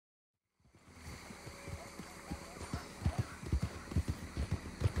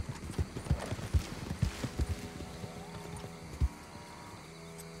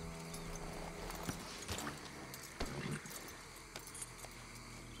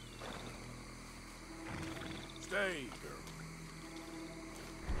Stay, girl.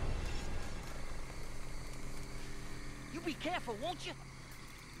 You be careful, won't you?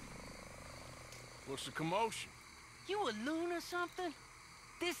 What's the commotion? You a loon or something?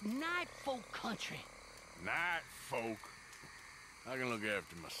 This night folk country. Night folk. I can look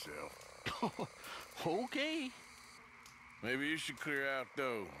after myself. Okay. Maybe you should clear out,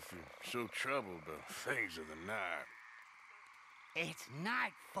 though, if you're so troubled by things of the night. It's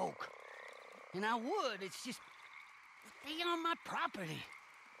night folk. And I would, it's just... they on my property.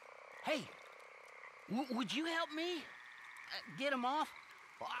 Hey, would you help me? Get them off?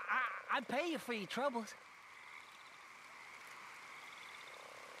 Well, I'd pay you for your troubles.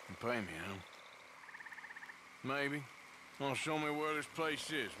 You pay me, huh? Maybe. Well, show me where this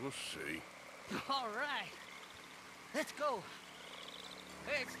place is. We'll see. All right. Let's go.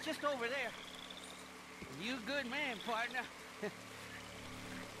 Hey, it's just over there. You a good man, partner.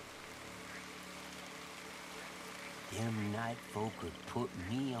 Them night folk could put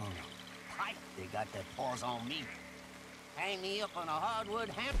me on a pipe. They got their paws on me. Hang me up on a hardwood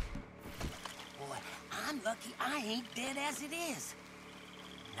hammer. Boy, I'm lucky I ain't dead as it is.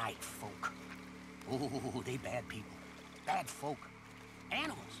 Night folk. Oh, they bad people. Bad folk.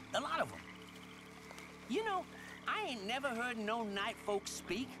 Animals, a lot of them. You know, I ain't never heard no night folk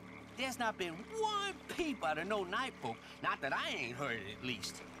speak. There's not been one peep out of no night folk. Not that I ain't heard it, at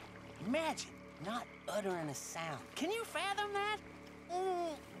least. Imagine not uttering a sound. Can you fathom that?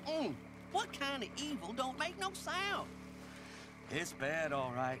 What kind of evil don't make no sound? It's bad,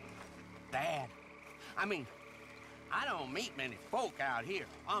 all right. Bad. I mean, I don't meet many folk out here,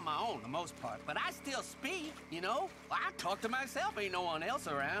 on my own the most part, but I still speak, you know? I talk to myself, ain't no one else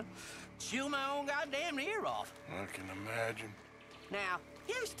around. Chew my own goddamn ear off. I can imagine. Now,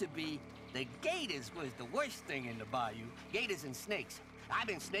 used to be, the gators was the worst thing in the bayou. Gators and snakes. I've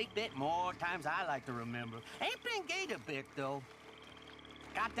been snake bit more times I like to remember. Ain't been gator bit, though.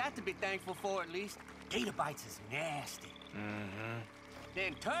 Got that to be thankful for, at least. Gator bites is nasty. Mm-hmm.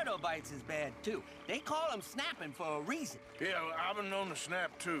 Then turtle bites is bad, too. They call them snapping for a reason. Yeah, well, I've been known to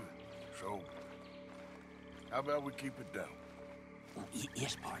snap, too. So, how about we keep it down? Oh,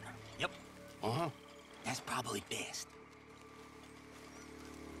 yes, partner. Yep. Uh-huh. That's probably best.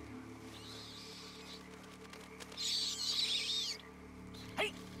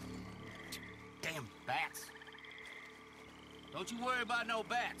 Hey! Damn bats. Don't you worry about no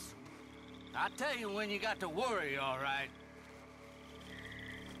bats. I'll tell you when you got to worry, all right.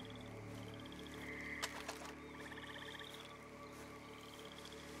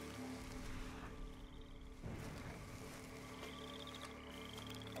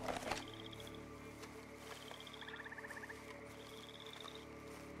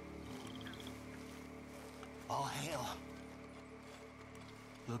 Oh, hell.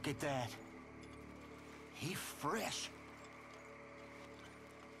 Look at that. He fresh.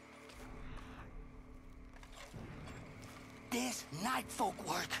 This night folk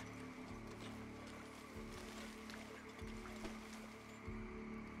work.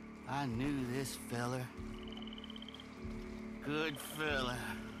 I knew this fella. Good fella.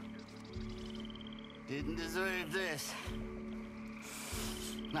 Didn't deserve this.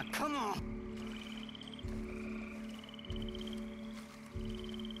 Now, come on.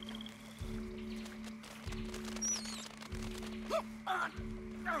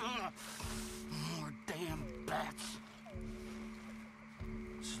 More damn bats.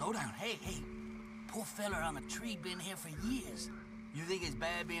 Slow down. Hey. Poor fella on the tree been here for years. You think it's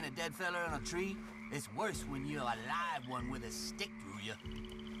bad being a dead fella on a tree? It's worse when you're a live one with a stick through you.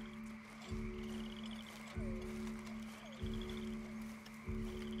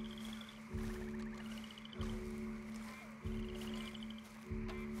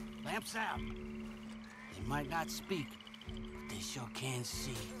 Lamps out. They might not speak, but they sure can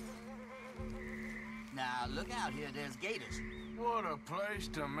see. Now, look out here, there's gators. What a place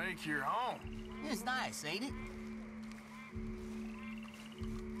to make your home. It's nice, ain't it?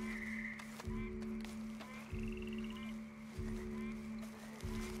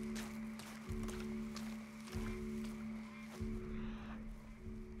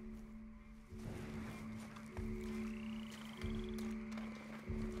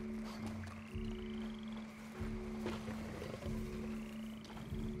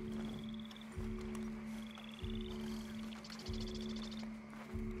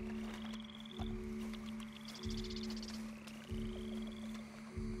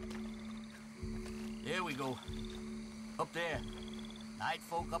 There we go. Up there. Night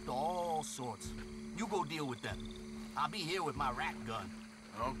folk up to all sorts. You go deal with them. I'll be here with my rat gun.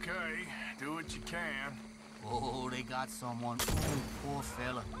 Okay, do what you can. Oh, they got someone. Oh, poor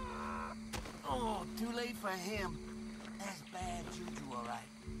fella. Oh, too late for him. That's bad juju, all right.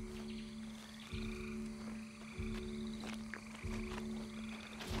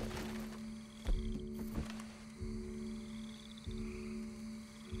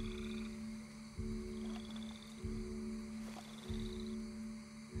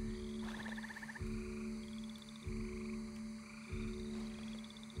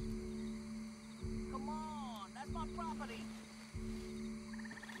 Come on, that's my property.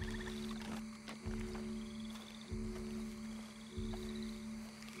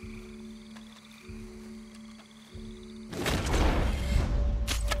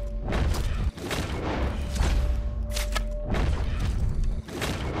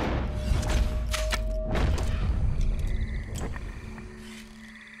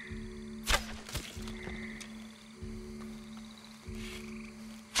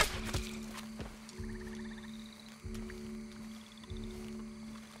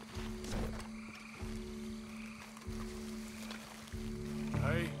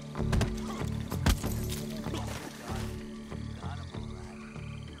 Hey, Got him, all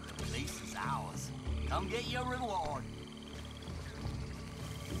right. The place is ours. Come get your reward.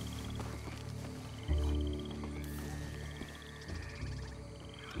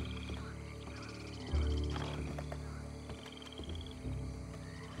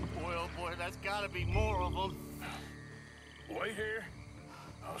 Boy, oh boy, that's gotta be more of them. wait here.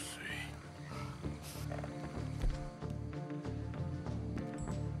 I'll see.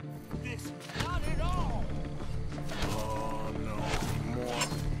 This not at all. Oh, no. More.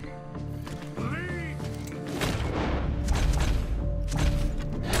 Leave!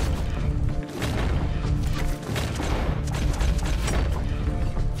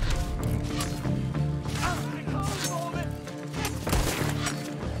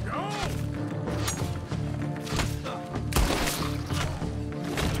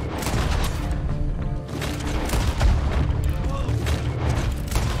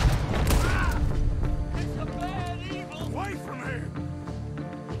 Away from here!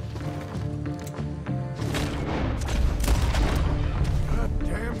 God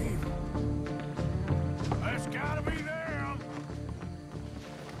damn evil. That's gotta be them!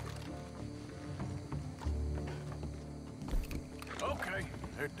 Okay,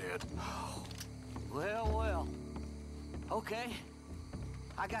 they're dead. Well, well. Okay.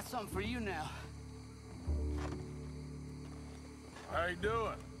 I got something for you now. How you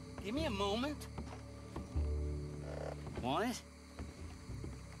doing? Give me a moment. Want it?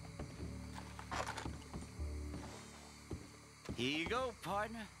 Here you go,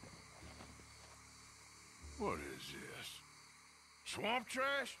 partner. What is this? Swamp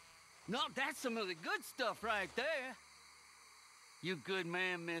trash? No, that's some of the good stuff right there. You good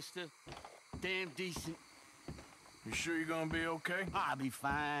man, mister. Damn decent. You sure you're gonna be okay? I'll be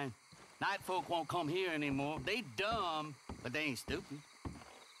fine. Night folk won't come here anymore. They dumb, but they ain't stupid.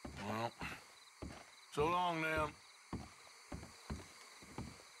 Well, so long, then.